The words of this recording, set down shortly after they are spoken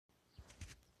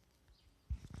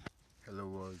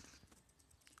world.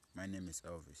 My name is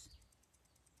Elvis,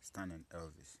 Stanton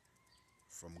Elvis,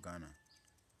 from Ghana,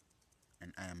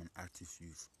 and I am an active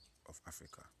youth of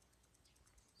Africa.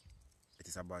 It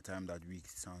is about time that we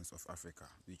sons of Africa,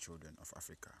 we children of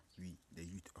Africa, we, the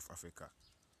youth of Africa,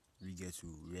 we get to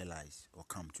realize or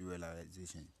come to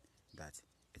realization that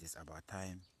it is about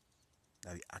time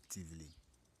that we actively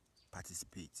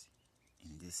participate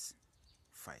in this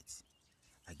fight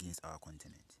against our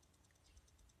continent.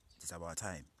 It is about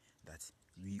time that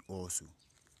we also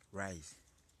rise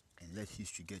and let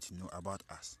history get to know about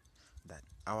us, that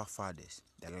our fathers,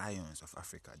 the lions of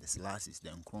Africa, the Selassies, the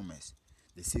Nkrumahs,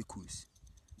 the Sekus,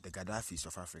 the Gaddafis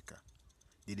of Africa,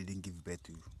 they didn't give birth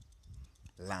to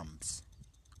lambs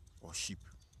or sheep.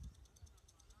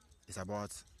 It's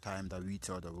about time that we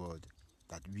tell the world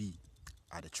that we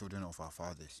are the children of our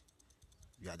fathers.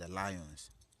 We are the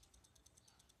lions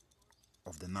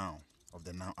of the now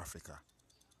Africa.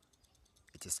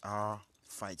 It is our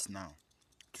fight now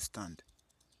to stand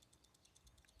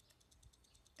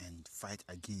and fight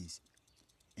against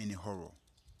any horror,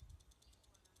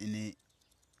 any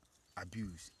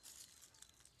abuse,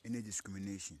 any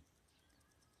discrimination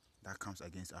that comes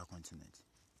against our continent.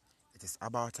 It is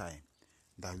about time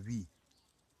that we,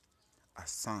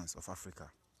 as sons of Africa,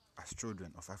 as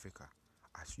children of Africa,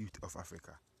 as youth of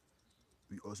Africa,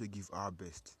 we also give our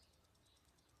best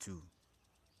to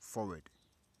forward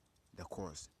the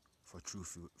cause for true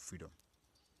freedom.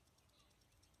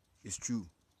 It's true,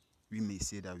 we may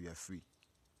say that we are free,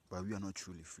 but we are not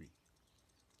truly free.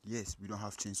 Yes, we don't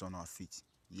have chains on our feet.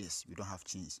 Yes, we don't have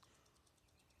chains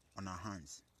on our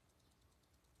hands.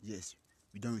 Yes,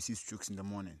 we don't receive strokes in the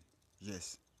morning.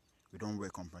 Yes, we don't wear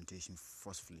confrontation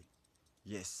forcefully.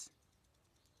 Yes,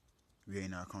 we are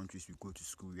in our countries, we go to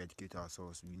school, we educate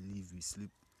ourselves, we live, we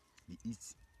sleep, we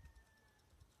eat,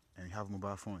 and we have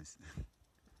mobile phones,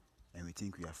 and we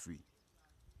think we are free.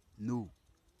 No,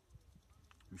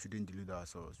 we shouldn't delude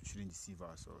ourselves, we shouldn't deceive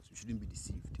ourselves, we shouldn't be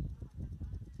deceived.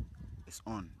 It's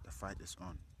on, the fight is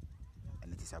on,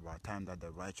 and it is about time that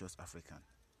the righteous African,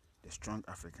 the strong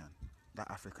African, that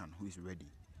African who is ready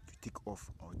to take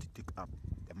off or to take up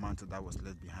the mantle that was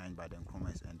left behind by the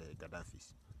Nkrumahs and the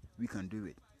Gaddafis. We can do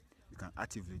it. We can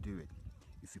actively do it.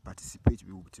 If we participate,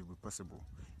 it will be possible.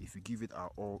 If we give it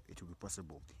our all, it will be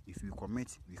possible. If we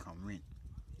commit, we can win.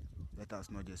 Let us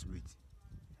not just wait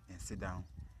and sit down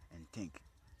and think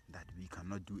that we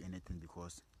cannot do anything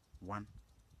because 1,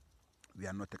 we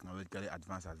are not technologically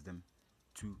advanced as them.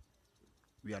 2,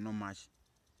 we are not much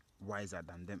wiser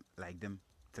than them, like them.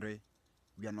 3,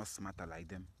 we are not smarter like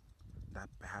them. That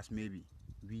perhaps maybe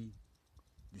we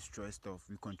destroy stuff,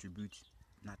 we contribute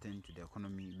nothing to the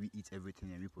economy, we eat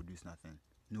everything and we produce nothing.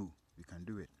 No, we can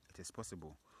do it. It is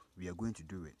possible. We are going to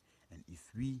do it. And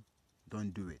if we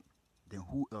don't do it, then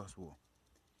who else will?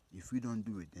 If we don't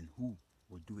do it, then who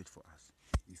will do it for us?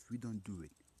 If we don't do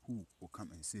it, who will come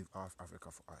and save our Africa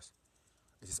for us?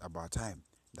 It is about time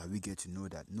that we get to know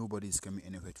that nobody is coming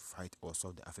anywhere to fight or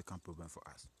solve the African problem for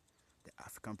us. The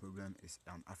African problem is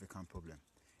an African problem,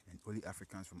 and only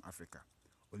Africans from Africa,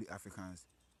 only Africans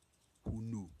who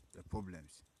know the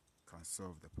problems can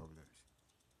solve the problems.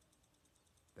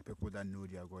 The people that know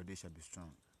their God, they shall be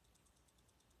strong,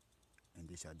 and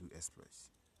they shall do exploits.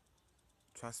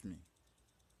 Trust me,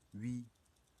 we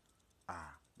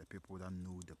are the people that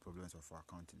know the problems of our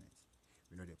continent.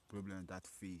 We know the problems that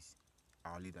face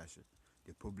our leadership,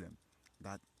 the problem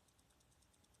that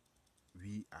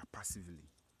we are passively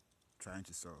trying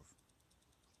to solve,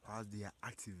 while they are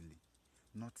actively,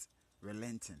 not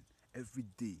relenting, every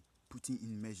day putting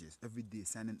in measures, every day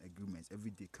signing agreements,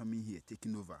 every day coming here,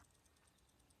 taking over.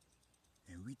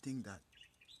 And we think that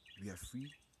we are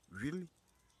free? Really?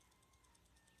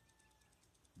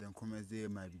 The Nkrumahs, they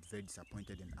might be very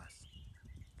disappointed in us.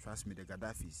 Trust me, the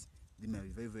Gaddafis, they might be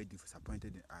very, very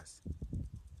disappointed in us.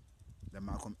 The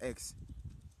Malcolm X,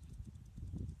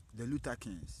 the Luther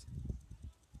Kings.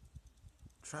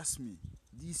 Trust me,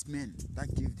 these men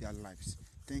that give their lives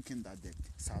thinking that the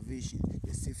salvation,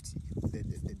 the safety,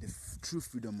 the true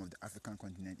freedom of the African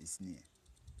continent is near.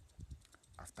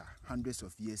 After hundreds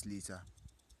of years later,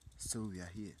 still we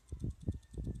are here.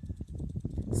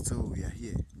 Still we are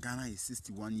here. Ghana is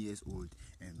 61 years old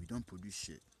and we don't produce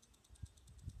shit.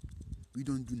 We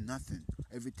don't do nothing.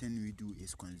 Everything we do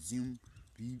is consume.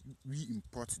 We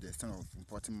import to the extent of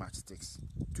importing matchsticks,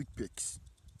 toothpicks.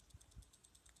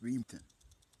 We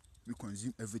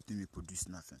consume everything, we produce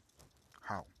nothing.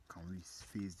 How can we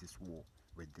face this war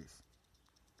with this?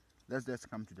 Let's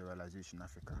come to the realization,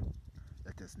 Africa.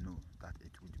 Let us know that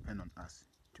it will depend on us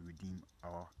to redeem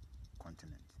our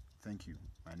continent. Thank you.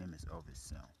 My name is Elvis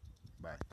Sound. Bye.